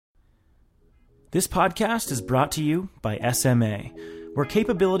This podcast is brought to you by SMA, where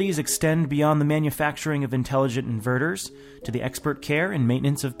capabilities extend beyond the manufacturing of intelligent inverters to the expert care and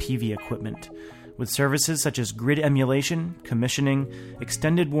maintenance of PV equipment. With services such as grid emulation, commissioning,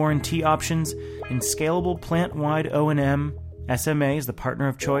 extended warranty options, and scalable plant-wide O&M, SMA is the partner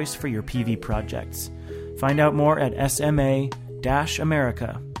of choice for your PV projects. Find out more at sma-america.com.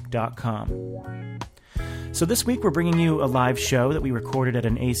 So this week we're bringing you a live show that we recorded at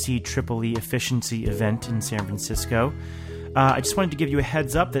an ACEEE efficiency event in San Francisco. I just wanted to give you a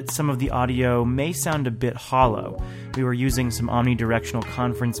heads up that some of the audio may sound a bit hollow. We were using some omnidirectional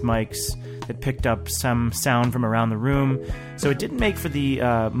conference mics that picked up some sound from around the room, so it didn't make for the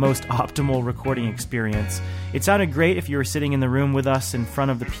most optimal recording experience. It sounded great if you were sitting in the room with us in front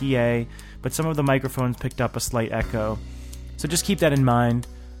of the PA, but some of the microphones picked up a slight echo. So just keep that in mind.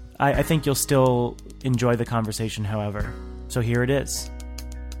 I think you'll still enjoy the conversation, however. So here it is.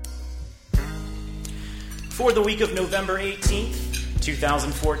 For the week of November 18th,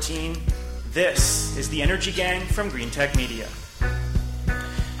 2014, this is the Energy Gang from Greentech Media.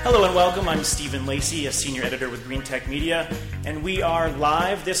 Hello and welcome. I'm Stephen Lacey, a senior editor with Greentech Media, and we are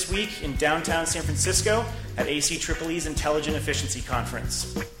live this week in downtown San Francisco at ACEEE's Intelligent Efficiency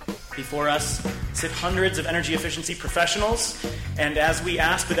Conference. Before us sit hundreds of energy efficiency professionals, and as we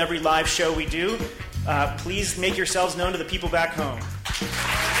ask with every live show we do, please make yourselves known to the people back home.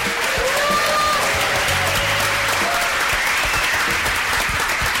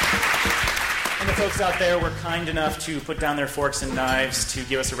 And the folks out there were kind enough to put down their forks and knives to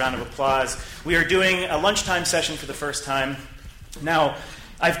give us a round of applause. We are doing a lunchtime session for the first time. Now,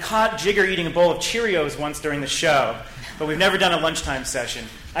 I've caught Jigger eating a bowl of Cheerios once during the show, but we've never done a lunchtime session.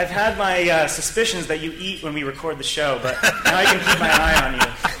 I've had my suspicions that you eat when we record the show, but now I can keep my eye on you.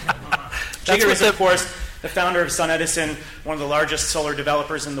 Jigger is, of course, the founder of SunEdison, one of the largest solar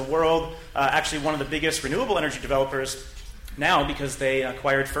developers in the world, actually one of the biggest renewable energy developers now because they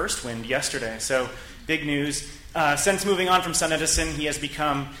acquired First Wind yesterday. So big news. Since moving on from SunEdison, he has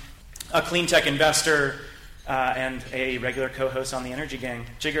become a clean tech investor and a regular co-host on the Energy Gang.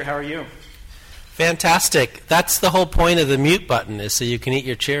 Jigger, how are you? Fantastic. That's the whole point of the mute button, is so you can eat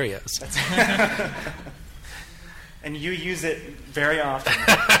your Cheerios. And you use it very often.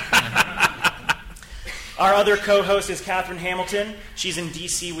 Our other co-host is Catherine Hamilton. She's in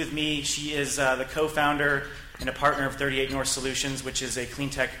D.C. with me. She is the co-founder and a partner of 38 North Solutions, which is a clean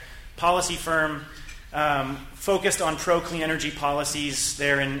tech policy firm focused on pro-clean energy policies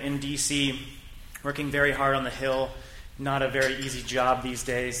there in D.C., working very hard on the Hill. Not a very easy job these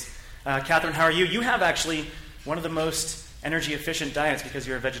days. Catherine, how are you? You have actually one of the most energy-efficient diets because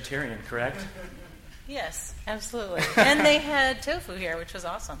you're a vegetarian, correct? Yes, absolutely. And they had tofu here, which was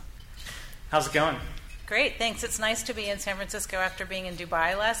awesome. How's it going? Great, thanks. It's nice to be in San Francisco after being in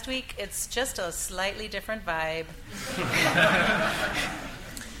Dubai last week. It's just a slightly different vibe.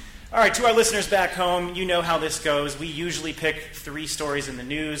 All right, to our listeners back home, you know how this goes. We usually pick 3 stories in the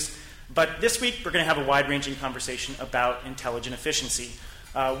news, but this week we're going to have a wide-ranging conversation about intelligent efficiency.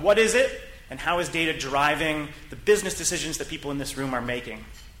 What is it, and how is data driving the business decisions that people in this room are making?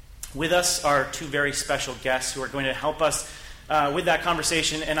 With us are 2 very special guests who are going to help us with that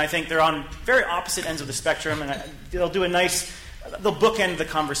conversation, and I think they're on very opposite ends of the spectrum, and they'll bookend the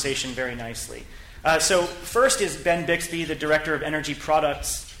conversation very nicely. So first is Ben Bixby, the Director of Energy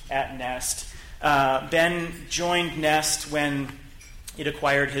Products at Nest. Ben joined Nest when it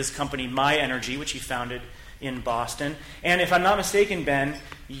acquired his company MyEnergy, which he founded in Boston. And if I'm not mistaken, Ben,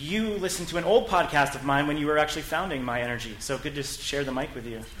 you listened to an old podcast of mine when you were actually founding MyEnergy. So good to share the mic with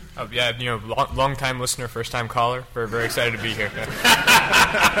you. Oh, yeah, long-time listener, first-time caller. We're very excited to be here.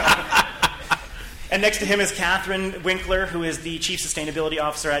 And next to him is Catherine Winkler, who is the Chief Sustainability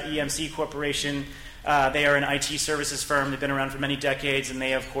Officer at EMC Corporation. They are an IT services firm. They've been around for many decades, and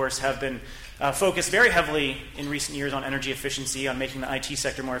they, of course, have been focused very heavily in recent years on energy efficiency, on making the IT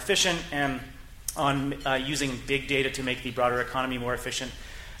sector more efficient, and on using big data to make the broader economy more efficient.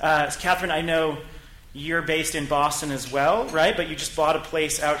 Catherine, I know you're based in Boston as well, right? But you just bought a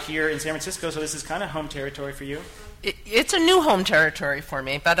place out here in San Francisco, so this is kind of home territory for you. It's a new home territory for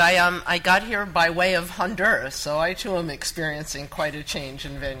me, but I got here by way of Honduras, so I too am experiencing quite a change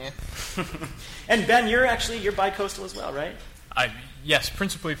in venue. And Ben, you're bi-coastal as well, right? Yes,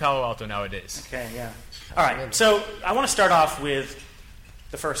 principally Palo Alto nowadays. Okay, yeah. All right, so I want to start off with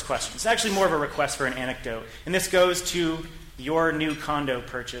the first question. It's actually more of a request for an anecdote, and this goes to your new condo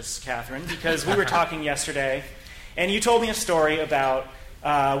purchase, Catherine, because we were talking yesterday, and you told me a story about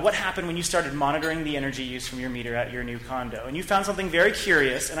what happened when you started monitoring the energy use from your meter at your new condo. And you found something very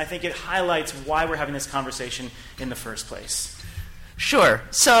curious, and I think it highlights why we're having this conversation in the first place. Sure.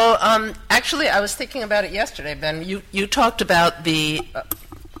 So, actually, I was thinking about it yesterday, Ben. You talked about the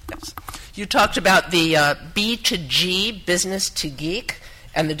B to G, business to geek,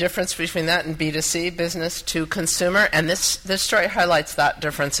 and the difference between that and B2C, business to consumer. And this story highlights that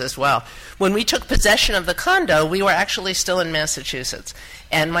difference as well. When we took possession of the condo, we were actually still in Massachusetts.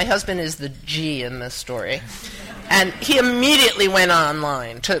 And my husband is the G in this story. And he immediately went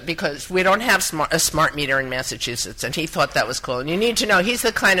online because we don't have a smart meter in Massachusetts, and he thought that was cool. And you need to know, he's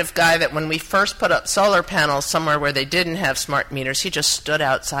the kind of guy that when we first put up solar panels somewhere where they didn't have smart meters, he just stood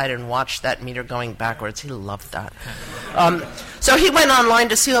outside and watched that meter going backwards. He loved that. So he went online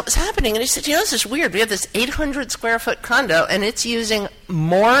to see what was happening, and he said, this is weird. We have this 800-square-foot condo, and it's using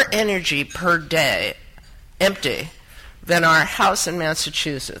more energy per day, empty, than our house in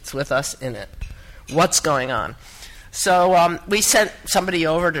Massachusetts with us in it. What's going on? So we sent somebody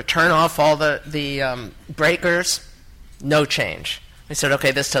over to turn off all the breakers. No change. I said,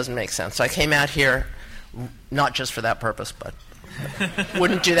 okay, this doesn't make sense. So I came out here, not just for that purpose, but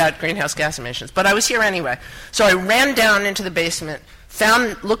wouldn't do that, greenhouse gas emissions. But I was here anyway. So I ran down into the basement,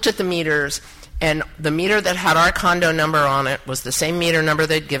 looked at the meters, and the meter that had our condo number on it was the same meter number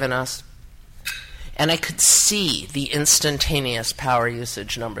they'd given us. And I could see the instantaneous power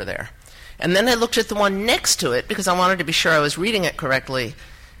usage number there. And then I looked at the one next to it because I wanted to be sure I was reading it correctly.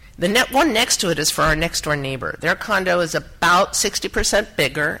 The one next to it is for our next-door neighbor. Their condo is about 60%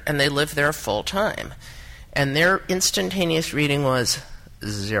 bigger, and they live there full-time. And their instantaneous reading was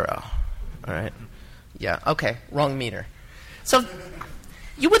 0. All right? Yeah, okay, wrong meter. So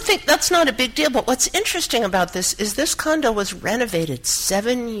you would think that's not a big deal, but what's interesting about this is this condo was renovated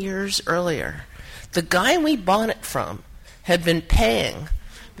 7 years earlier. The guy we bought it from had been paying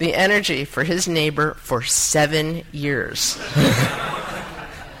the energy for his neighbor for 7 years.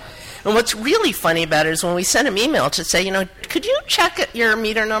 And what's really funny about it is when we sent him email to say, could you check your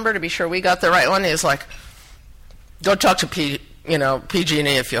meter number to be sure we got the right one? He's like, go talk to PG&E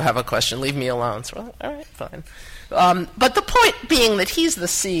if you have a question. Leave me alone. So, well, all right, fine. But the point being that he's the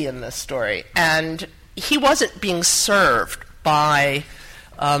C in this story, and he wasn't being served by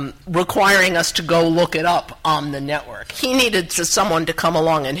requiring us to go look it up on the network. He needed someone to come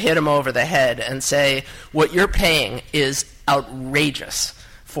along and hit him over the head and say, what you're paying is outrageous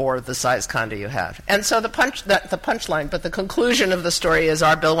for the size condo you have. And so the punchline, but the conclusion of the story is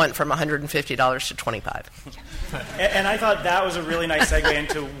our bill went from $150 to $25. And I thought that was a really nice segue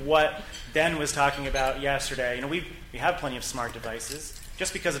into what Ben was talking about yesterday. We have plenty of smart devices.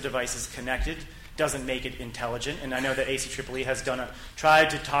 Just because a device is connected doesn't make it intelligent. And I know that ACEEE has tried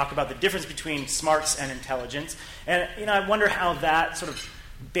to talk about the difference between smarts and intelligence. And I wonder how that sort of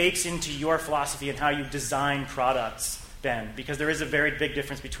bakes into your philosophy and how you design products, Ben, because there is a very big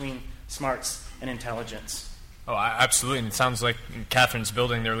difference between smarts and intelligence. Oh, absolutely. And it sounds like Catherine's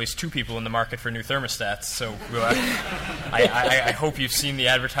building. There are at least 2 people in the market for new thermostats. So I hope you've seen the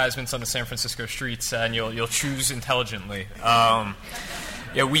advertisements on the San Francisco streets and you'll choose intelligently.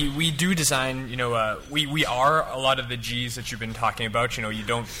 Yeah, we do design, we are a lot of the Gs that you've been talking about. You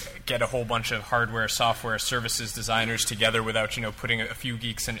don't get a whole bunch of hardware, software, services designers together without, putting a few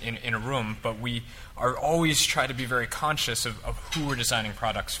geeks in a room. But we are always try to be very conscious of who we're designing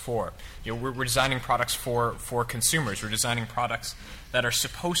products for. We're designing products for consumers. We're designing products that are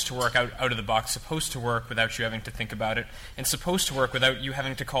supposed to work out of the box, supposed to work without you having to think about it, and supposed to work without you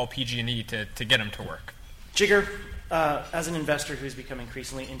having to call PG&E to get them to work. Jigar, as an investor who's become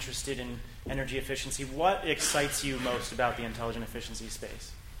increasingly interested in energy efficiency, what excites you most about the intelligent efficiency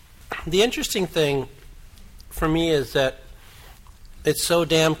space? The interesting thing for me is that it's so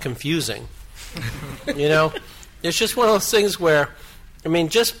damn confusing. It's just one of those things where,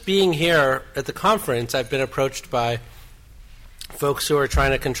 just being here at the conference, I've been approached by folks who are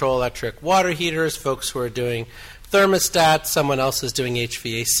trying to control electric water heaters, folks who are doing thermostats, someone else is doing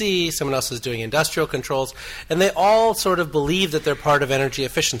HVAC, someone else is doing industrial controls, and they all sort of believe that they're part of energy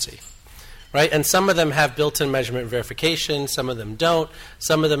efficiency, right? And some of them have built-in measurement verification, some of them don't,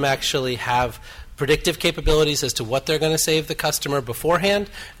 some of them actually have predictive capabilities as to what they're going to save the customer beforehand,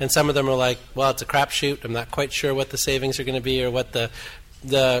 and some of them are like, well, it's a crapshoot, I'm not quite sure what the savings are going to be or what the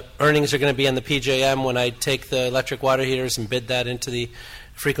earnings are going to be on the PJM when I take the electric water heaters and bid that into the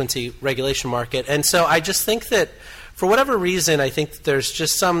frequency regulation market. And so I just think that for whatever reason, I think that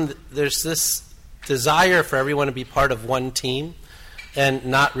there's this desire for everyone to be part of one team and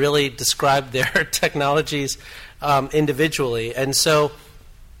not really describe their technologies individually. And so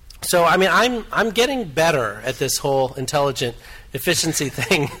I'm getting better at this whole intelligent efficiency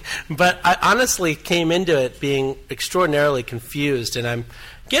thing, but I honestly came into it being extraordinarily confused, and I'm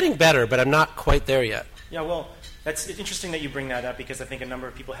getting better, but I'm not quite there yet. Yeah, well, That's interesting that you bring that up, because I think a number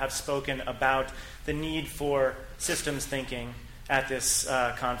of people have spoken about the need for systems thinking at this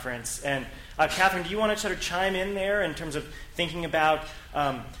conference. And Catherine, do you want to sort of chime in there in terms of thinking about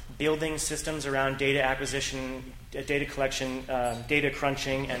building systems around data acquisition, data collection, data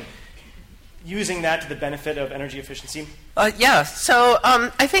crunching, and using that to the benefit of energy efficiency? Yeah. So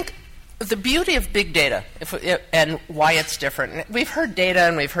I think the beauty of big data and why it's different. We've heard data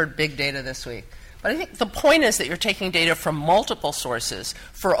and we've heard big data this week. But I think the point is that you're taking data from multiple sources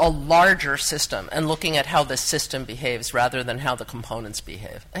for a larger system and looking at how the system behaves rather than how the components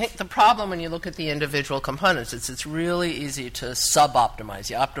behave. I think the problem when you look at the individual components is it's really easy to sub-optimize.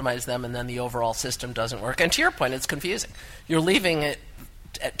 You optimize them and then the overall system doesn't work. And to your point, it's confusing. You're leaving it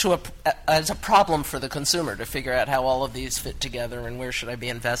as a problem for the consumer to figure out how all of these fit together and where should I be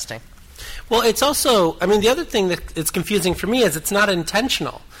investing. Well, it's also, the other thing that is confusing for me is it's not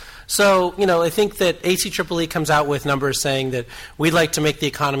intentional. So, I think that ACEEE comes out with numbers saying that we'd like to make the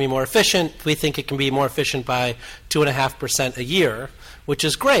economy more efficient. We think it can be more efficient by 2.5% a year, which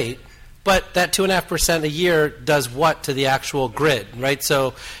is great. But that 2.5% a year does what to the actual grid, right?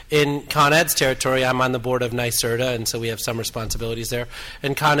 So in Con Ed's territory, I'm on the board of NYSERDA, and so we have some responsibilities there.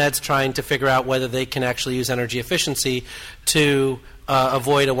 And Con Ed's trying to figure out whether they can actually use energy efficiency to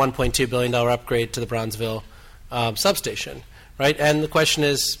avoid a $1.2 billion upgrade to the Bronzeville substation, right? And the question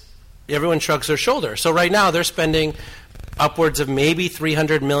is, everyone shrugs their shoulder. So right now they're spending upwards of maybe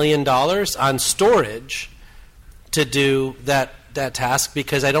 $300 million on storage to do that task,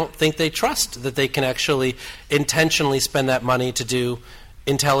 because I don't think they trust that they can actually intentionally spend that money to do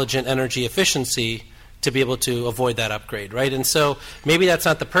intelligent energy efficiency to be able to avoid that upgrade, right? And so maybe that's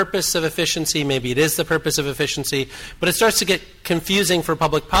not the purpose of efficiency, maybe it is the purpose of efficiency, but it starts to get confusing for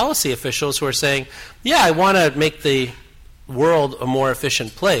public policy officials who are saying, yeah, I want to make the world a more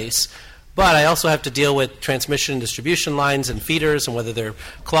efficient place, but I also have to deal with transmission and distribution lines and feeders and whether they're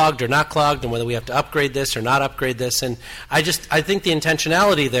clogged or not clogged and whether we have to upgrade this or not upgrade this. And I think the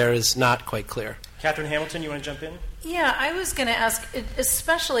intentionality there is not quite clear. Catherine Hamilton, you want to jump in? Yeah, I was going to ask,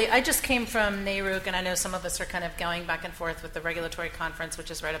 especially, I just came from NARUC, and I know some of us are kind of going back and forth with the regulatory conference,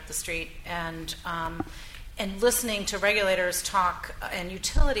 which is right up the street, and listening to regulators talk and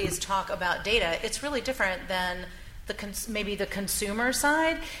utilities talk about data. It's really different than maybe the consumer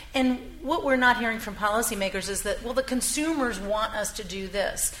side. And what we're not hearing from policymakers is that, well, the consumers want us to do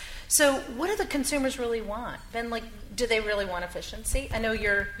this. So what do the consumers really want? Ben, do they really want efficiency? I know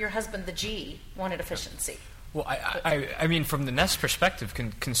your husband, the G, wanted efficiency. Well, I mean, from the Nest perspective,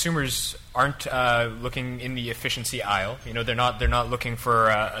 consumers aren't looking in the efficiency aisle. They're not looking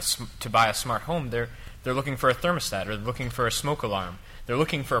for to buy a smart home. They're looking for a thermostat, or looking for a smoke alarm. They're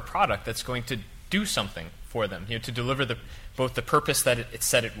looking for a product that's going to do something for them, to deliver both the purpose that it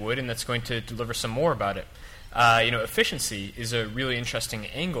said it would, and that's going to deliver some more about it. Efficiency is a really interesting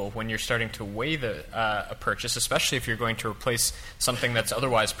angle when you're starting to weigh a purchase, especially if you're going to replace something that's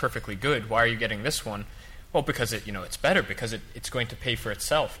otherwise perfectly good. Why are you getting this one? Well, because it's better, because it's going to pay for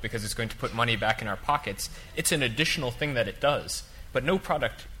itself, because it's going to put money back in our pockets. It's an additional thing that it does, but no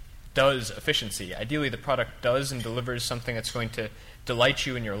product does efficiency. Ideally, the product does and delivers something that's going to delight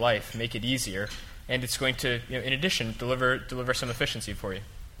you in your life, make it easier, and it's going to, in addition, deliver some efficiency for you.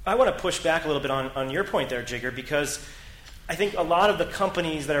 I want to push back a little bit on your point there, Jigger, because I think a lot of the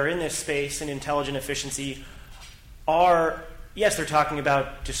companies that are in this space in intelligent efficiency are, yes, they're talking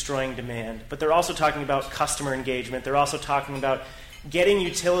about destroying demand, but they're also talking about customer engagement. They're also talking about getting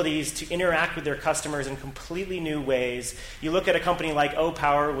utilities to interact with their customers in completely new ways. You look at a company like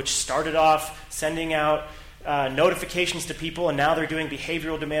O-Power, which started off sending out notifications to people, and now they're doing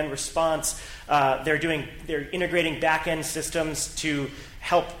behavioral demand response. They're integrating back-end systems to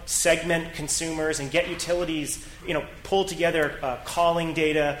help segment consumers and get utilities, pull together calling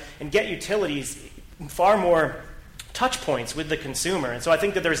data and get utilities far more touch points with the consumer. And so I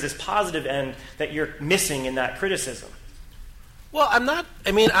think that there's this positive end that you're missing in that criticism. Well,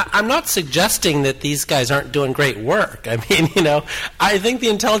 I'm not suggesting that these guys aren't doing great work. I think the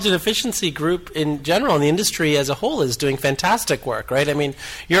intelligent efficiency group in general, and the industry as a whole, is doing fantastic work, right?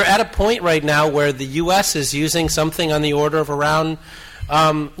 You're at a point right now where the U.S. is using something on the order of around,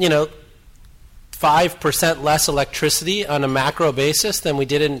 5% less electricity on a macro basis than we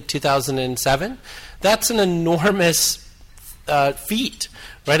did in 2007. That's an enormous feat,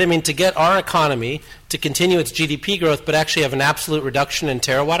 right? To get our economy to continue its GDP growth but actually have an absolute reduction in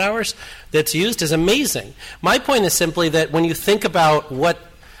terawatt hours that's used is amazing. My point is simply that when you think about what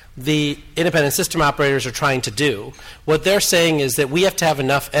the independent system operators are trying to do, what they're saying is that we have to have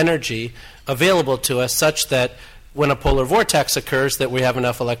enough energy available to us such that when a polar vortex occurs, that we have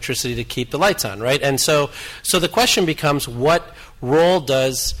enough electricity to keep the lights on, right? And so the question becomes, what role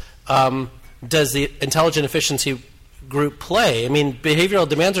does the intelligent efficiency group play? I mean, behavioral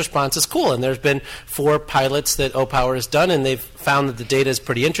demand response is cool, and there's been 4 pilots that OPower has done, and they've found that the data is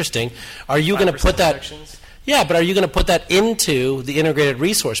pretty interesting. Are you going to put that? Sections? Yeah, but are you going to put that into the integrated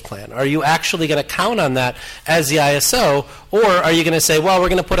resource plan? Are you actually going to count on that as the ISO, or are you going to say, well, we're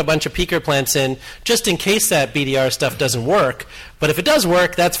going to put a bunch of peaker plants in just in case that BDR stuff doesn't work, but if it does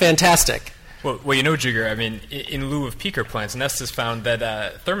work, that's fantastic. Well, Jigger, I mean, in lieu of peaker plants, Nest has found that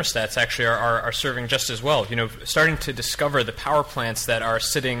thermostats actually are serving just as well. Starting to discover the power plants that are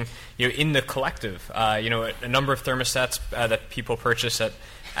sitting, in the collective. A number of thermostats that people purchase at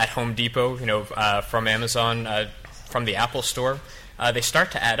Home Depot, from Amazon, from the Apple Store. They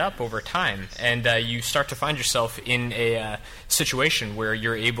start to add up over time, and you start to find yourself in a situation where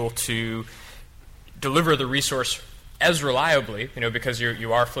you're able to deliver the resource as reliably, because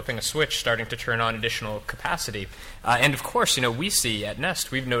you are flipping a switch, starting to turn on additional capacity. And of course, we see at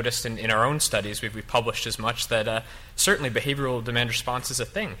Nest, we've noticed in our own studies, we've published as much, that certainly behavioral demand response is a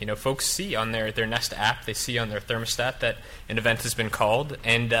thing. Folks see on their Nest app, they see on their thermostat that an event has been called,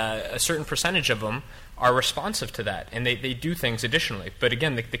 and a certain percentage of them are responsive to that, and they do things additionally. But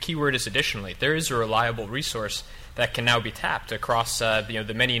again, the key word is additionally. There is a reliable resource that can now be tapped across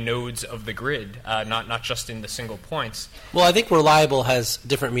the many nodes of the grid, not just in the single points. Well, I think reliable has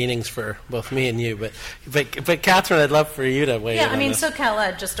different meanings for both me and you, but Catherine, I'd love for you to weigh in on this. SoCal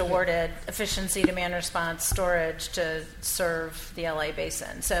Ed just awarded efficiency demand response storage to serve the LA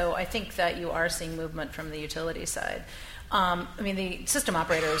basin. So I think that you are seeing movement from the utility side. The system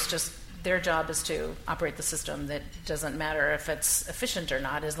operators just, their job is to operate the system. That doesn't matter if it's efficient or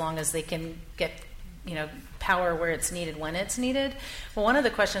not, as long as they can get power where it's needed when it's needed. Well, one of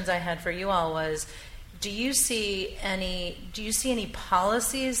the questions I had for you all was, do you see any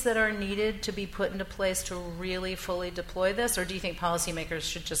policies that are needed to be put into place to really fully deploy this, or do you think policymakers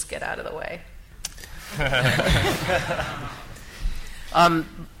should just get out of the way?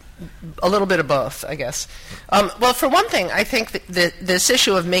 A little bit of both, I guess. Well, for one thing, I think that this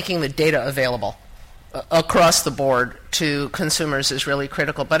issue of making the data available across the board to consumers is really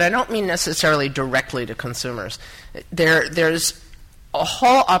critical, but I don't mean necessarily directly to consumers. There's a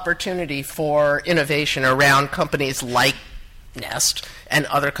whole opportunity for innovation around companies like Nest and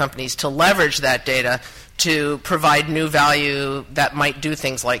other companies to leverage that data to provide new value that might do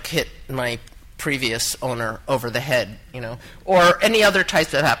things like hit my previous owner over the head, or any other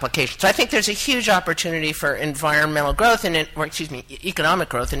types of applications. So I think there's a huge opportunity for environmental growth economic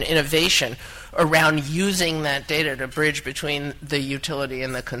growth and innovation around using that data to bridge between the utility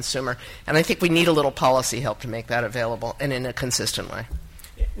and the consumer. And I think we need a little policy help to make that available and in a consistent way.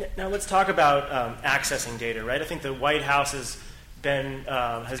 Now let's talk about accessing data, right? I think the White House has done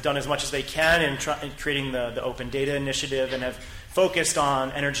as much as they can in creating the Open Data Initiative, and have focused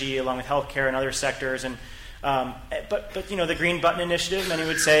on energy along with healthcare and other sectors. And but the Green Button Initiative, many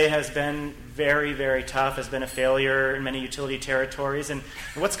would say, has been very, very tough, has been a failure in many utility territories. And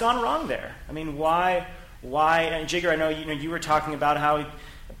what's gone wrong there? I mean, why? And Jigger, I know you were talking about how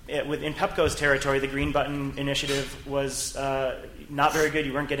in Pepco's territory, the Green Button Initiative was not very good.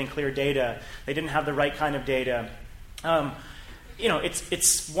 You weren't getting clear data. They didn't have the right kind of data.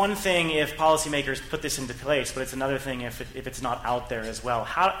 It's one thing if policymakers put this into place, but it's another thing if it's not out there as well.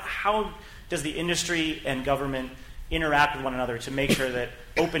 How does the industry and government interact with one another to make sure that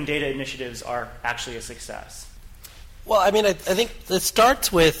open data initiatives are actually a success? Well, I think it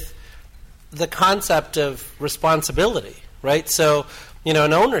starts with the concept of responsibility, right? So,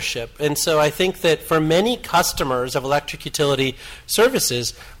 an ownership. And so I think that for many customers of electric utility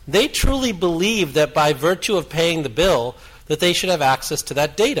services, they truly believe that by virtue of paying the bill, that they should have access to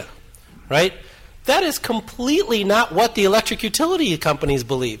that data, right? That is completely not what the electric utility companies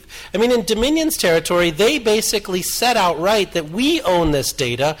believe. In Dominion's territory, they basically said outright that we own this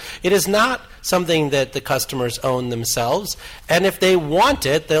data. It is not something that the customers own themselves, and if they want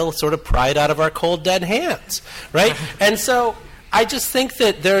it, they'll sort of pry it out of our cold, dead hands, right? And so I just think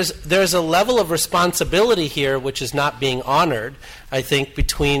that there's a level of responsibility here which is not being honored, I think,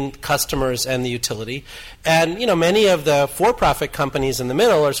 between customers and the utility. And, many of the for-profit companies in the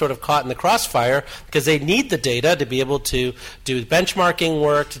middle are sort of caught in the crossfire because they need the data to be able to do benchmarking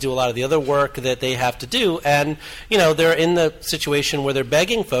work, to do a lot of the other work that they have to do. And, they're in the situation where they're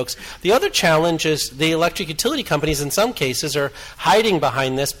begging folks. The other challenge is the electric utility companies in some cases are hiding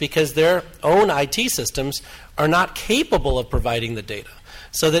behind this because their own IT systems are not capable of providing the data.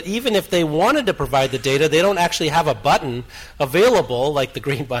 so that even if they wanted to provide the data, they don't actually have a button available, like the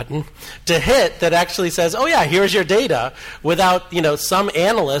green button, to hit that actually says, oh yeah, here's your data, without some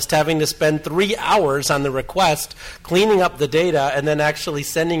analyst having to spend 3 hours on the request cleaning up the data and then actually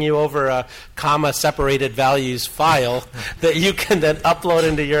sending you over a comma-separated values file that you can then upload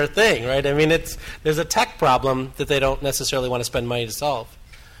into your thing, right? I mean, there's a tech problem that they don't necessarily want to spend money to solve.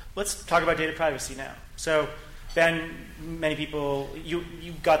 Let's talk about data privacy now. So, Ben, many people, you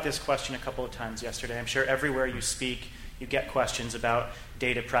got this question a couple of times yesterday. I'm sure everywhere you speak, you get questions about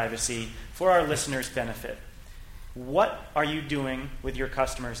data privacy. For our listeners' benefit, what are you doing with your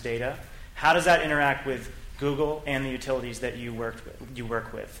customers' data? How does that interact with Google and the utilities that you work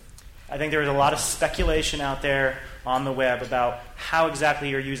with? I think there is a lot of speculation out there on the web about how exactly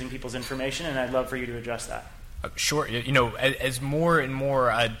you're using people's information, and I'd love for you to address that. Sure. As more and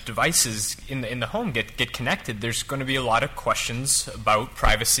more devices in the home get connected, there's going to be a lot of questions about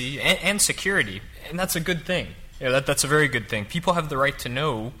privacy and security, and that's a good thing. That's a very good thing. People have the right to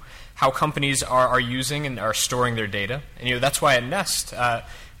know how companies are using and are storing their data, and that's why at Nest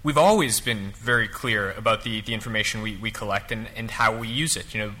we've always been very clear about the information we collect and how we use it.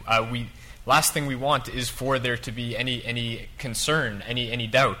 Last thing we want is for there to be any concern, any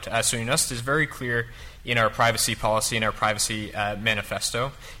doubt. So Nest is very clear in our privacy policy and our privacy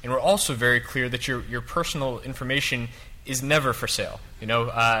manifesto, and we're also very clear that your personal information is never for sale.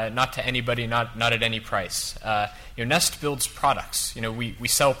 Not to anybody, not at any price. Nest builds products. We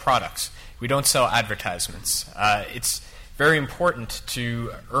sell products. We don't sell advertisements. It's very important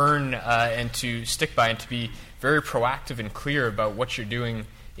to earn and to stick by and to be very proactive and clear about what you're doing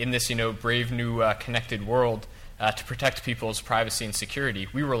in this brave new connected world to protect people's privacy and security.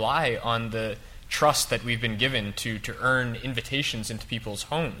 We rely on the trust that we've been given to earn invitations into people's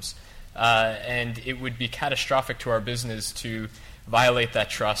homes. And it would be catastrophic to our business to violate that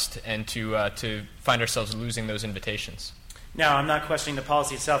trust and to find ourselves losing those invitations. Now, I'm not questioning the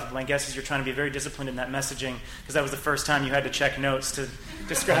policy itself, but my guess is you're trying to be very disciplined in that messaging, because that was the first time you had to check notes to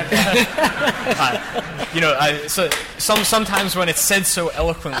describe that. So sometimes when it's said so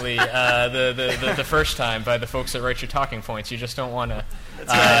eloquently the first time by the folks that write your talking points, you just don't want to.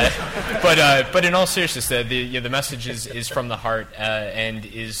 But in all seriousness, the message is from the heart and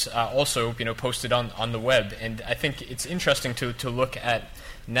is also posted on the web. And I think it's interesting to look at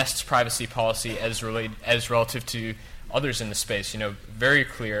Nest's privacy policy as relative to others in the space. Very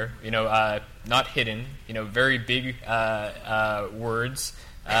clear. Not hidden. Very big words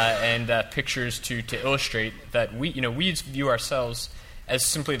and pictures to illustrate that we view ourselves as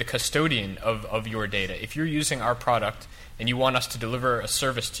simply the custodian of your data. If you're using our product and you want us to deliver a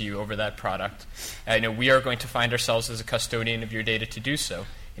service to you over that product, we are going to find ourselves as a custodian of your data to do so.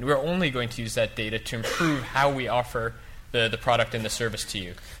 And we're only going to use that data to improve how we offer the product and the service to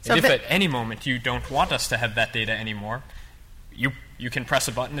you. And if at any moment you don't want us to have that data anymore, you can press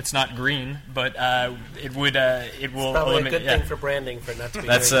a button. It's not green, but it will probably eliminate. a good thing for branding for not to be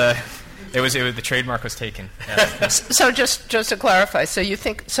That's green. the trademark was taken. Yeah. So just to clarify, so you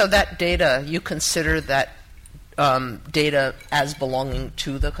think that data, you consider that data as belonging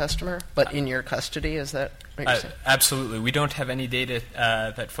to the customer, but in your custody? Is that what you're saying? Absolutely. We don't have any data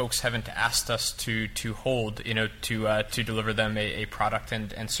that folks haven't asked us to hold, to deliver them a product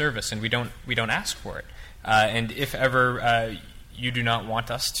and service, and we don't ask for it. And if ever you do not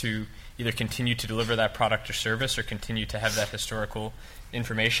want us to either continue to deliver that product or service or continue to have that historical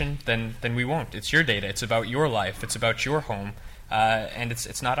information, then we won't. It's your data. It's about your life. It's about your home, and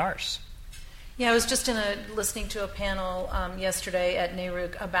it's not ours. Yeah, I was just listening to a panel yesterday at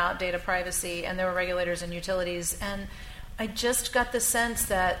NARUC about data privacy, and there were regulators and utilities, and I just got the sense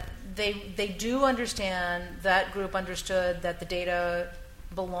that they do understand, that group understood that the data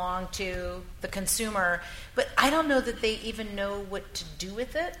belong to the consumer, but I don't know that they even know what to do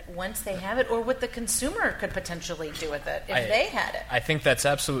with it once they have it, or what the consumer could potentially do with it if they had it. I think that's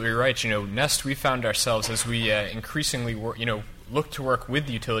absolutely right. Nest, we found ourselves as we increasingly look to work with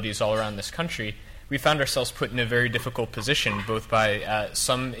utilities all around this country, we found ourselves put in a very difficult position, both by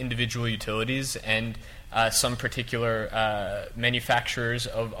some individual utilities and some particular manufacturers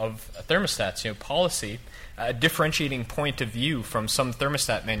of thermostats. Policy, a differentiating point of view from some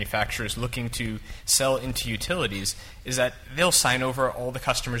thermostat manufacturers looking to sell into utilities is that they'll sign over all the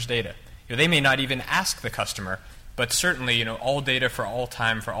customer's data. They may not even ask the customer, but certainly, all data for all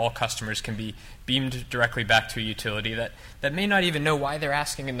time for all customers can be beamed directly back to a utility that may not even know why they're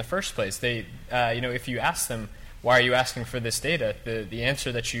asking in the first place. They, if you ask them, why are you asking for this data? The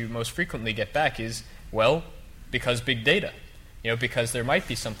answer that you most frequently get back is, well, because big data. because there might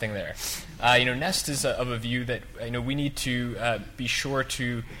be something there. Nest is of a view that we need to be sure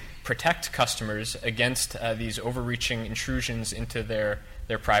to protect customers against these overreaching intrusions into their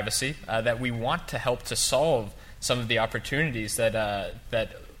privacy, that we want to help to solve some of the opportunities that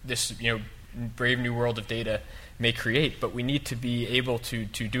this brave new world of data may create, but we need to be able to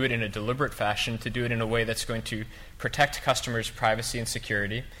do it in a deliberate fashion, to do it in a way that's going to protect customers' privacy and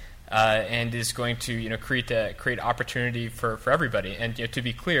security, and is going to create opportunity for everybody. And to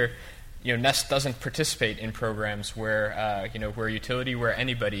be clear, Nest doesn't participate in programs where where utility, where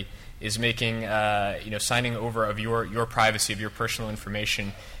anybody is making signing over of your privacy, of your personal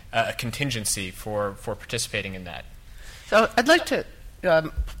information, a contingency for participating in that. So I'd like to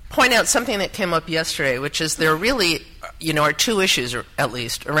point out something that came up yesterday, which is there really are two issues, or at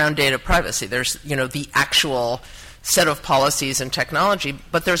least, around data privacy. There's the actual set of policies and technology,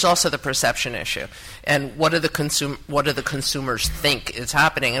 but there's also the perception issue. And what do the consumers think is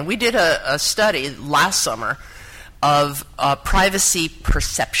happening? And we did a study last summer of privacy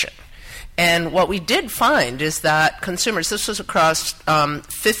perception. And what we did find is that consumers, this was across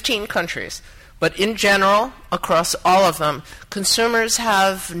 15 countries, but in general, across all of them, consumers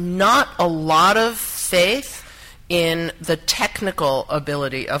have not a lot of faith in the technical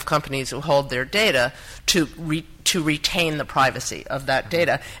ability of companies who hold their data to retain the privacy of that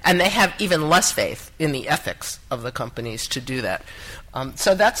data. And they have even less faith in the ethics of the companies to do that.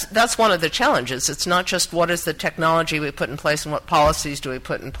 So that's one of the challenges. It's not just what is the technology we put in place and what policies do we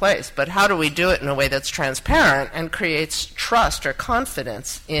put in place, but how do we do it in a way that's transparent and creates trust or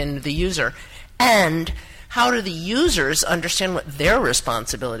confidence in the user, and how do the users understand what their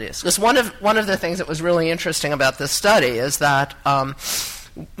responsibility is? Because one of the things that was really interesting about this study is that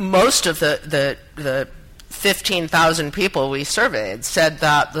most of the 15,000 people we surveyed said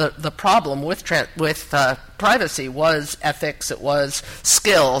that the problem with privacy was ethics, it was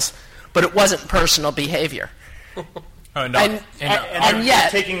skills, but it wasn't personal behavior. And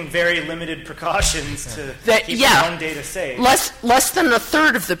yet they're taking very limited precautions to keep their own data safe. Less than a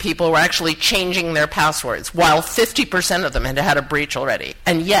third of the people were actually changing their passwords, while 50% of them had had a breach already.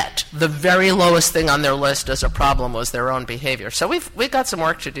 And yet, the very lowest thing on their list as a problem was their own behavior. So we've got some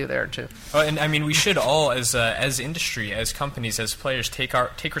work to do there too. And I mean, we should all, as industry, as companies, as players,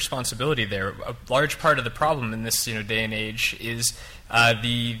 take responsibility there. A large part of the problem in this day and age is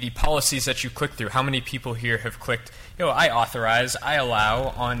the policies that you click through. How many people here have clicked, I authorize, I allow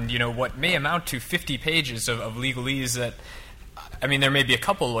on, what may amount to 50 pages of legalese that, I mean, there may be a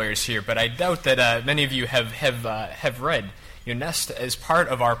couple lawyers here, but I doubt that many of you have read. Nest, as part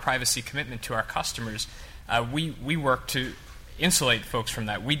of our privacy commitment to our customers, we work to insulate folks from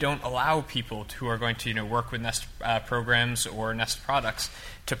that. We don't allow people who are going to work with Nest programs or Nest products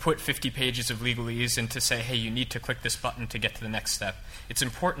to put 50 pages of legalese and to say, hey, you need to click this button to get to the next step. It's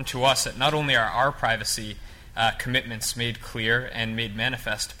important to us that not only are our privacy commitments made clear and made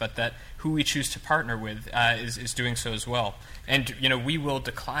manifest, but that who we choose to partner with is doing so as well. And we will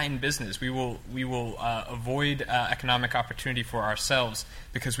decline business. We will avoid economic opportunity for ourselves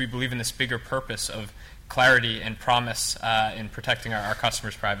because we believe in this bigger purpose of clarity and promise in protecting our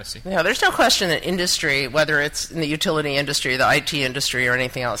customers' privacy. Yeah, there's no question that industry, whether it's in the utility industry, the IT industry, or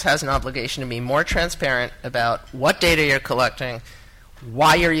anything else, has an obligation to be more transparent about what data you're collecting,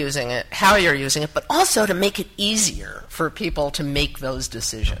 why you're using it, how you're using it, but also to make it easier for people to make those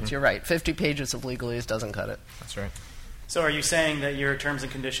decisions. Mm-hmm. You're right. 50 pages of legalese doesn't cut it. That's right. So are you saying that your terms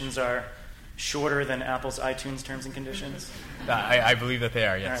and conditions are shorter than Apple's iTunes terms and conditions? I believe that they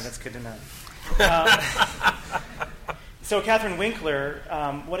are, yes. All right, that's good to know. So, Catherine Winkler,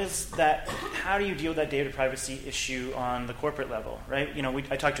 what is that? How do you deal with that data privacy issue on the corporate level, right?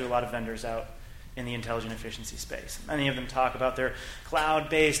 I talked to a lot of vendors out in the intelligent efficiency space. Many of them talk about their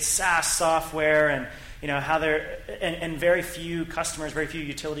cloud-based SaaS software and how they're and very few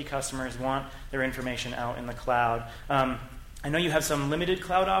utility customers want their information out in the cloud. I know you have some limited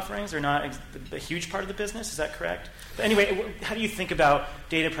cloud offerings. They're not a huge part of the business. Is that correct? But anyway, how do you think about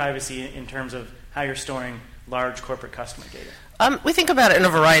data privacy in terms of how you're storing large corporate customer data? We think about it in a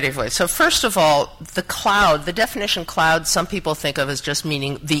variety of ways. So first of all, the cloud, the definition cloud, some people think of as just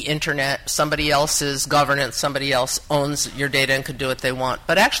meaning the internet, somebody else's governance, somebody else owns your data and can do what they want.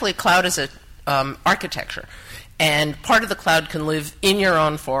 But actually, cloud is an architecture. And part of the cloud can live in your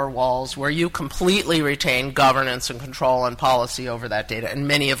own four walls where you completely retain governance and control and policy over that data. And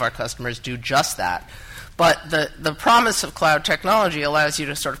many of our customers do just that. But the promise of cloud technology allows you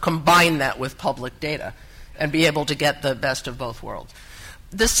to sort of combine that with public data and be able to get the best of both worlds.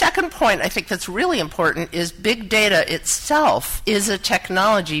 The second point I think that's really important is big data itself is a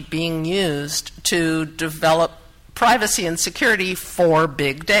technology being used to develop privacy and security for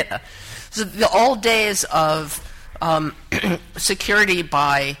big data. So the old days of security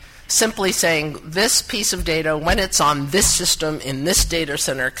by simply saying this piece of data, when it's on this system in this data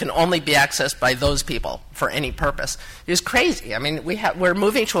center, can only be accessed by those people for any purpose is crazy. I mean, we're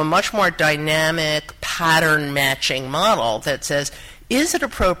moving to a much more dynamic pattern matching model that says, is it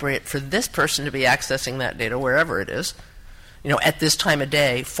appropriate for this person to be accessing that data wherever it is, at this time of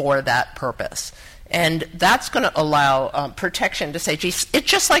day for that purpose? And that's going to allow protection to say, gee, it's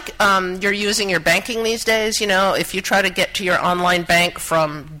just like you're using your banking these days. If you try to get to your online bank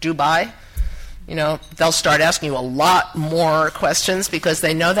from Dubai, they'll start asking you a lot more questions because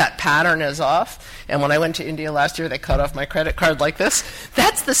they know that pattern is off. And when I went to India last year, they cut off my credit card like this.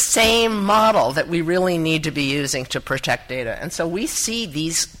 That's the same model that we really need to be using to protect data. And so we see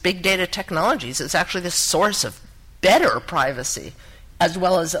these big data technologies as actually the source of better privacy, as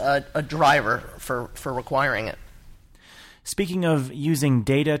well as a driver for requiring it. Speaking of using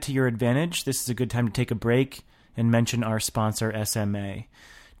data to your advantage, this is a good time to take a break and mention our sponsor, SMA.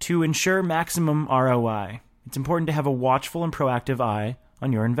 To ensure maximum ROI, it's important to have a watchful and proactive eye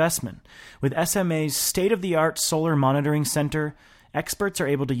on your investment. With SMA's state-of-the-art solar monitoring center, experts are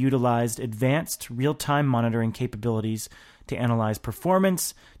able to utilize advanced real-time monitoring capabilities to analyze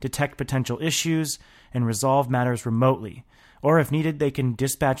performance, detect potential issues, and resolve matters remotely. Or if needed, they can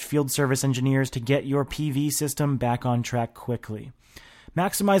dispatch field service engineers to get your PV system back on track quickly.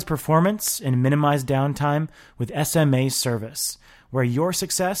 Maximize performance and minimize downtime with SMA service, where your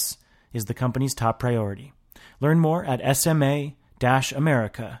success is the company's top priority. Learn more at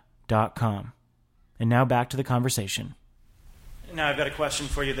sma-america.com. And now back to the conversation. Now I've got a question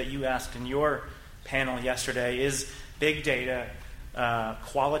for you that you asked in your panel yesterday. Is big data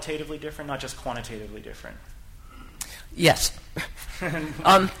qualitatively different, not just quantitatively different? Yes. So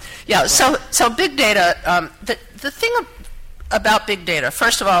big data, the thing about big data,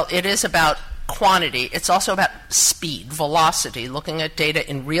 first of all, it is about quantity. It's also about speed, velocity, looking at data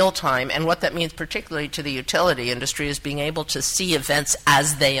in real time. And what that means particularly to the utility industry is being able to see events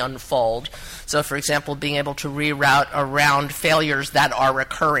as they unfold. So, for example, being able to reroute around failures that are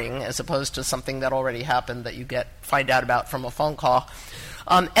recurring as opposed to something that already happened that you find out about from a phone call.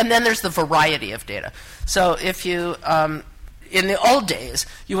 And then there's the variety of data. So if you, in the old days,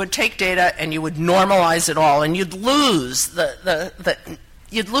 you would take data and you would normalize it all, and you'd lose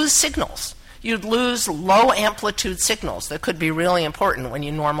you'd lose signals. You'd lose low amplitude signals that could be really important when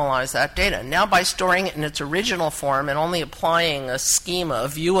you normalize that data. Now, by storing it in its original form and only applying a schema, a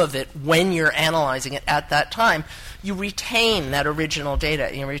view of it when you're analyzing it at that time, you retain that original data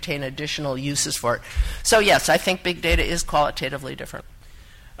and you retain additional uses for it. So yes, I think big data is qualitatively different.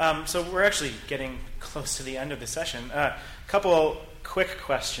 So we're actually getting close to the end of the session. A couple quick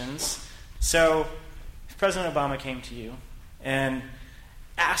questions. So if President Obama came to you and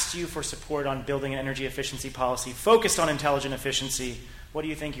asked you for support on building an energy efficiency policy focused on intelligent efficiency, what do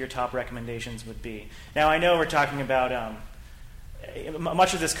you think your top recommendations would be? Now, I know we're talking about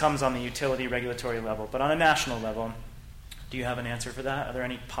much of this comes on the utility regulatory level, but on a national level, do you have an answer for that? Are there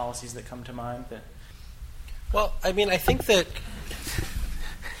any policies that come to mind? Well, I mean, I think that...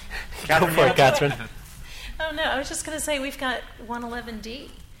 Catherine, Go for it, Catherine. Oh, no, I was just going to say we've got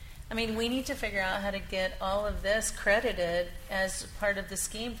 111D. I mean, we need to figure out how to get all of this credited as part of the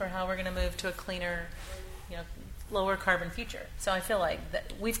scheme for how we're going to move to a cleaner, lower carbon future. So I feel like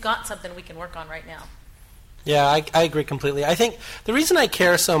that we've got something we can work on right now. Yeah, I agree completely. I think the reason I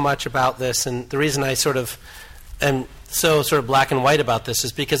care so much about this and the reason I sort of am so sort of black and white about this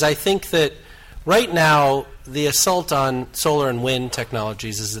is because I think that right now the assault on solar and wind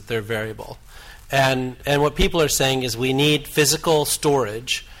technologies is that they're variable. And what people are saying is we need physical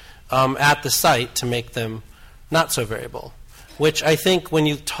storage at the site to make them not so variable, which I think when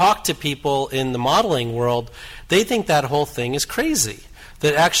you talk to people in the modeling world, they think that whole thing is crazy,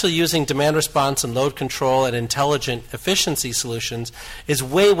 that actually using demand response and load control and intelligent efficiency solutions is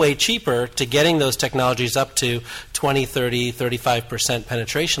way, way cheaper to getting those technologies up to 20, 30, 35%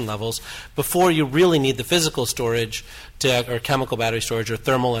 penetration levels before you really need the physical storage or chemical battery storage or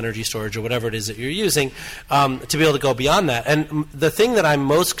thermal energy storage or whatever it is that you're using to be able to go beyond that. And the thing that I'm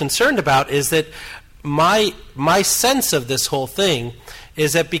most concerned about is that my sense of this whole thing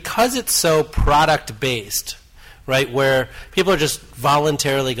is that because it's so product-based, right, where people are just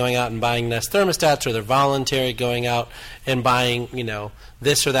voluntarily going out and buying Nest thermostats or they're voluntarily going out and buying,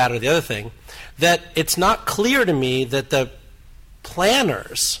 this or that or the other thing, that it's not clear to me that the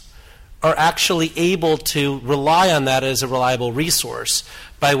planners are actually able to rely on that as a reliable resource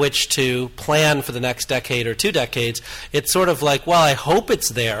by which to plan for the next decade or 2 decades. It's sort of like, well, I hope it's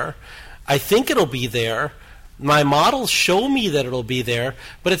there. I think it'll be there. my models show me that it'll be there,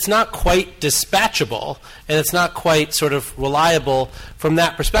 but it's not quite dispatchable, and it's not quite sort of reliable from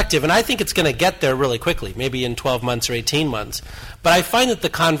that perspective. And I think it's going to get there really quickly, maybe in 12 months or 18 months. But I find that the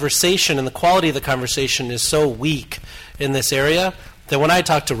conversation and the quality of the conversation is so weak in this area that when I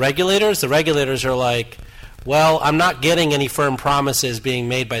talk to regulators, the regulators are like, well, I'm not getting any firm promises being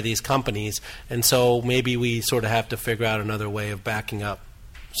made by these companies, and so maybe we sort of have to figure out another way of backing up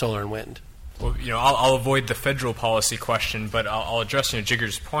solar and wind. Well, I'll avoid the federal policy question, but I'll address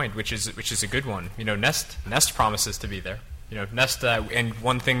Jigger's point, which is a good one. Nest promises to be there. Nest, and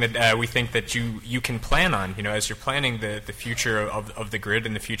one thing that we think that you can plan on, as you're planning the future of the grid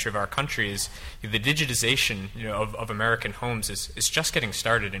and the future of our country, is the digitization, of American homes is just getting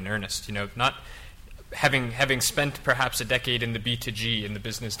started in earnest. Not having spent perhaps a decade in the B2G, in the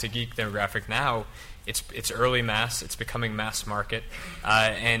business to geek demographic, now it's early mass, it's becoming mass market,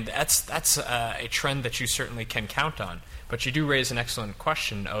 and that's a trend that you certainly can count on. But you do raise an excellent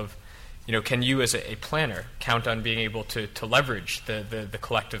question of, can you as a planner count on being able to leverage the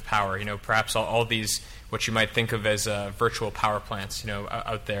collective power? Perhaps all these, what you might think of as virtual power plants,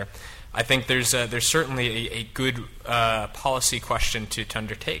 out there. I think there's certainly a good policy question to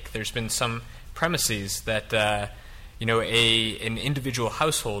undertake. There's been some premises that an individual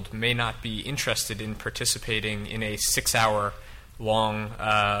household may not be interested in participating in a 6-hour long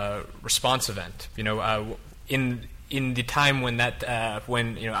response event. In the time when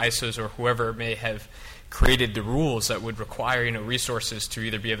when ISOs or whoever may have created the rules that would require resources to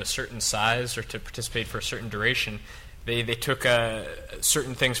either be of a certain size or to participate for a certain duration, they took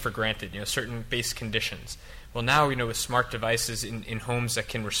certain things for granted, certain base conditions. Well, now with smart devices in homes that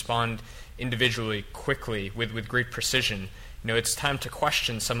can respond individually, quickly, with great precision, it's time to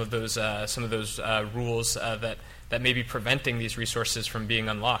question some of those rules that may be preventing these resources from being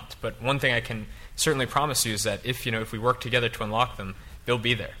unlocked. But one thing I can certainly promise you is that if we work together to unlock them, they'll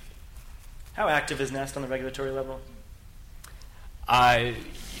be there. How active is Nest on the regulatory level? I'm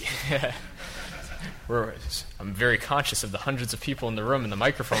very conscious of the hundreds of people in the room and the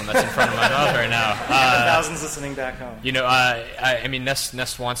microphone that's in front of my mouth right now. Thousands listening back home.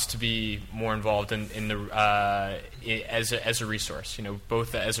 Nest wants to be more involved in the as a resource.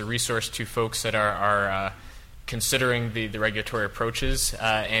 Both as a resource to folks that are considering the regulatory approaches,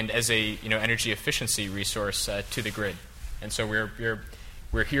 and as a energy efficiency resource to the grid. And so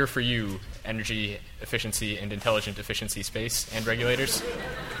we're here for you, energy efficiency and intelligent efficiency space and regulators.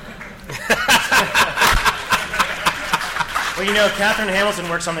 Well, Catherine Hamilton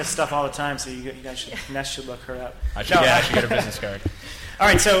works on this stuff all the time, so you guys Nest should look her up. I should get a business card. All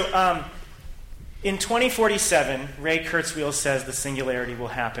right, so in 2047, Ray Kurzweil says the singularity will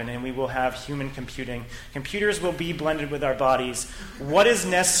happen, and we will have human computing. Computers will be blended with our bodies. What is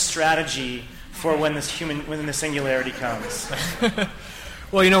Nest's strategy for when the singularity comes?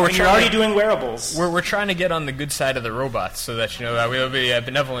 Well, you're already doing wearables. We're trying to get on the good side of the robots so that we'll be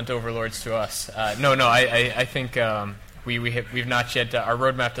benevolent overlords to us. I think we've not yet. Our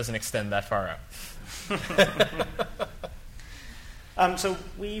roadmap doesn't extend that far out. So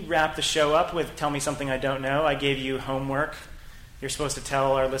we wrap the show up with "Tell Me Something I Don't Know." I gave you homework. You're supposed to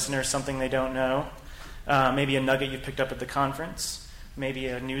tell our listeners something they don't know. Maybe a nugget you picked up at the conference. Maybe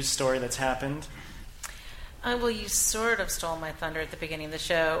a news story that's happened. Well, you sort of stole my thunder at the beginning of the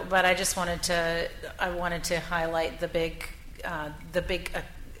show, but I just wanted to highlight the big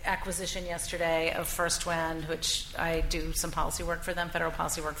acquisition yesterday of First Wind, which I do some policy work for them, federal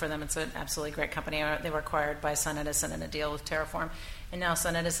policy work for them. It's an absolutely great company. They were acquired by SunEdison in a deal with Terraform, and now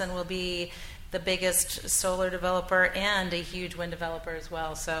SunEdison will be the biggest solar developer and a huge wind developer as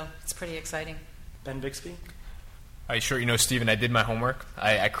well. So it's pretty exciting. Ben Bixby? Sure, Stephen, I did my homework.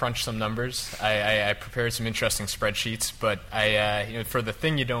 I crunched some numbers. I prepared some interesting spreadsheets. But for the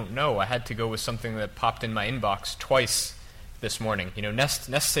thing you don't know, I had to go with something that popped in my inbox twice this morning.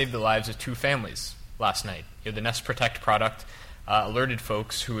 Nest saved the lives of 2 families last night. The Nest Protect product alerted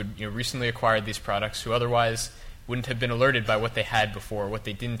folks who had recently acquired these products who otherwise wouldn't have been alerted by what they had before, what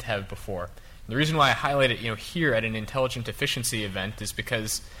they didn't have before. And the reason why I highlight it, here at an intelligent efficiency event is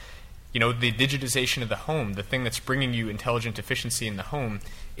because the digitization of the home, the thing that's bringing you intelligent efficiency in the home,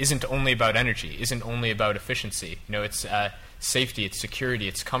 isn't only about energy, isn't only about efficiency. It's safety, it's security,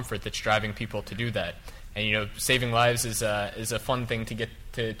 it's comfort that's driving people to do that. And saving lives is a fun thing to get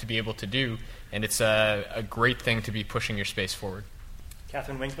to be able to do, and it's a great thing to be pushing your space forward.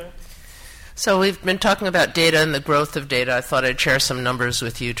 Catherine Winkler? So we've been talking about data and the growth of data. I thought I'd share some numbers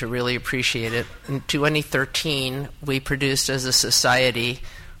with you to really appreciate it. In 2013, we produced as a society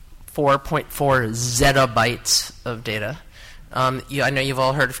 4.4 zettabytes of data. I know you've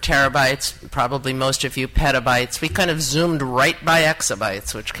all heard of terabytes, probably most of you petabytes. We kind of zoomed right by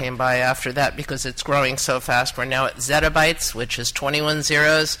exabytes, which came by after that because it's growing so fast. We're now at zettabytes, which is 21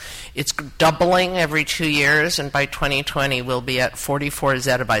 zeros. It's doubling every 2 years, and by 2020 we'll be at 44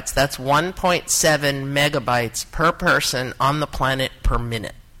 zettabytes. That's 1.7 megabytes per person on the planet per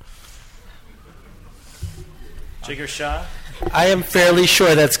minute. Jigar Shah? I am fairly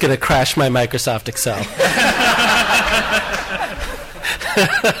sure that's going to crash my Microsoft Excel.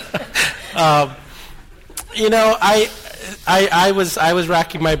 I was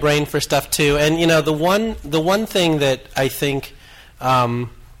racking my brain for stuff too, and the one thing that I think I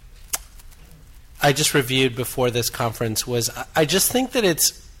just reviewed before this conference was I just think that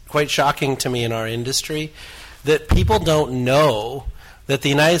it's quite shocking to me in our industry that people don't know that the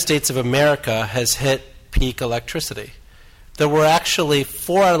United States of America has hit peak electricity. That we're actually,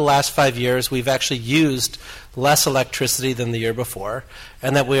 4 out of the last 5 years, we've actually used less electricity than the year before,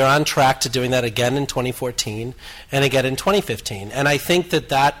 and that we are on track to doing that again in 2014 and again in 2015. And I think that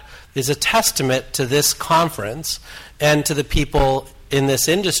that is a testament to this conference and to the people in this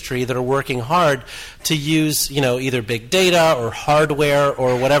industry that are working hard to use, either big data or hardware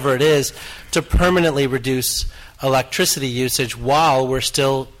or whatever it is to permanently reduce electricity usage while we're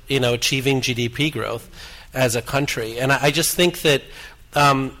still, achieving GDP growth as a country. And I just think that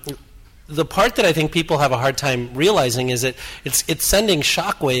the part that I think people have a hard time realizing is that it's sending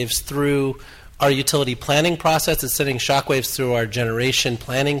shockwaves through our utility planning process, it's sending shockwaves through our generation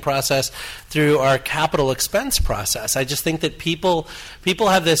planning process, through our capital expense process. I just think that people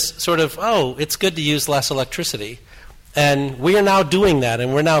have this sort of, it's good to use less electricity. And we are now doing that,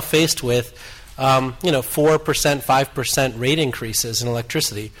 and we're now faced with 4%, 5% rate increases in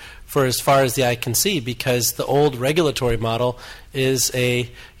electricity for as far as the eye can see, because the old regulatory model is I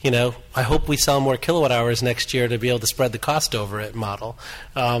hope we sell more kilowatt hours next year to be able to spread the cost over it model.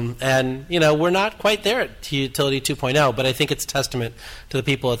 And we're not quite there at Utility 2.0, but I think it's a testament to the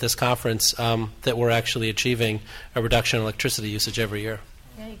people at this conference that we're actually achieving a reduction in electricity usage every year.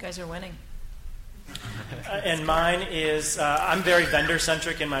 Yeah, you guys are winning. And mine is, I'm very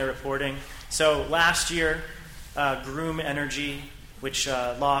vendor-centric in my reporting. So last year, Groom Energy, which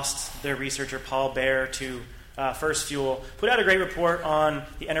lost their researcher Paul Baer to First Fuel, put out a great report on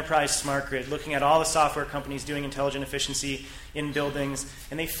the enterprise smart grid, looking at all the software companies doing intelligent efficiency in buildings.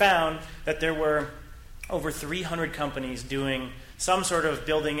 And they found that there were over 300 companies doing some sort of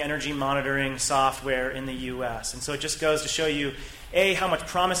building energy monitoring software in the U.S. And so it just goes to show you, A, how much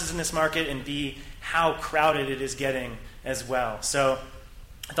promise is in this market, and B, how crowded it is getting as well. So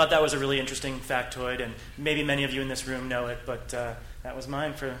I thought that was a really interesting factoid, and maybe many of you in this room know it, but that was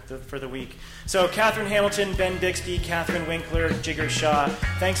mine for the week. So Catherine Hamilton, Ben Bixby, Catherine Winkler, Jigar Shah,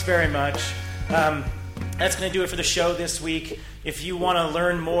 thanks very much. That's going to do it for the show this week. If you want to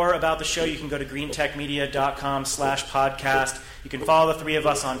learn more about the show, you can go to greentechmedia.com/podcast. You can follow the three of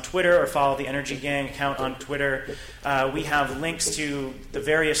us on Twitter or follow the Energy Gang account on Twitter. We have links to the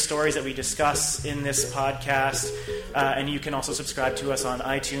various stories that we discuss in this podcast. And you can also subscribe to us on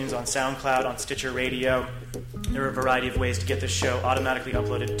iTunes, on SoundCloud, on Stitcher Radio. There are a variety of ways to get this show automatically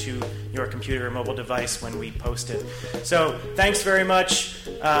uploaded to your computer or mobile device when we post it. So thanks very much,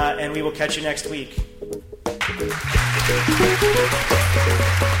 and we will catch you next week.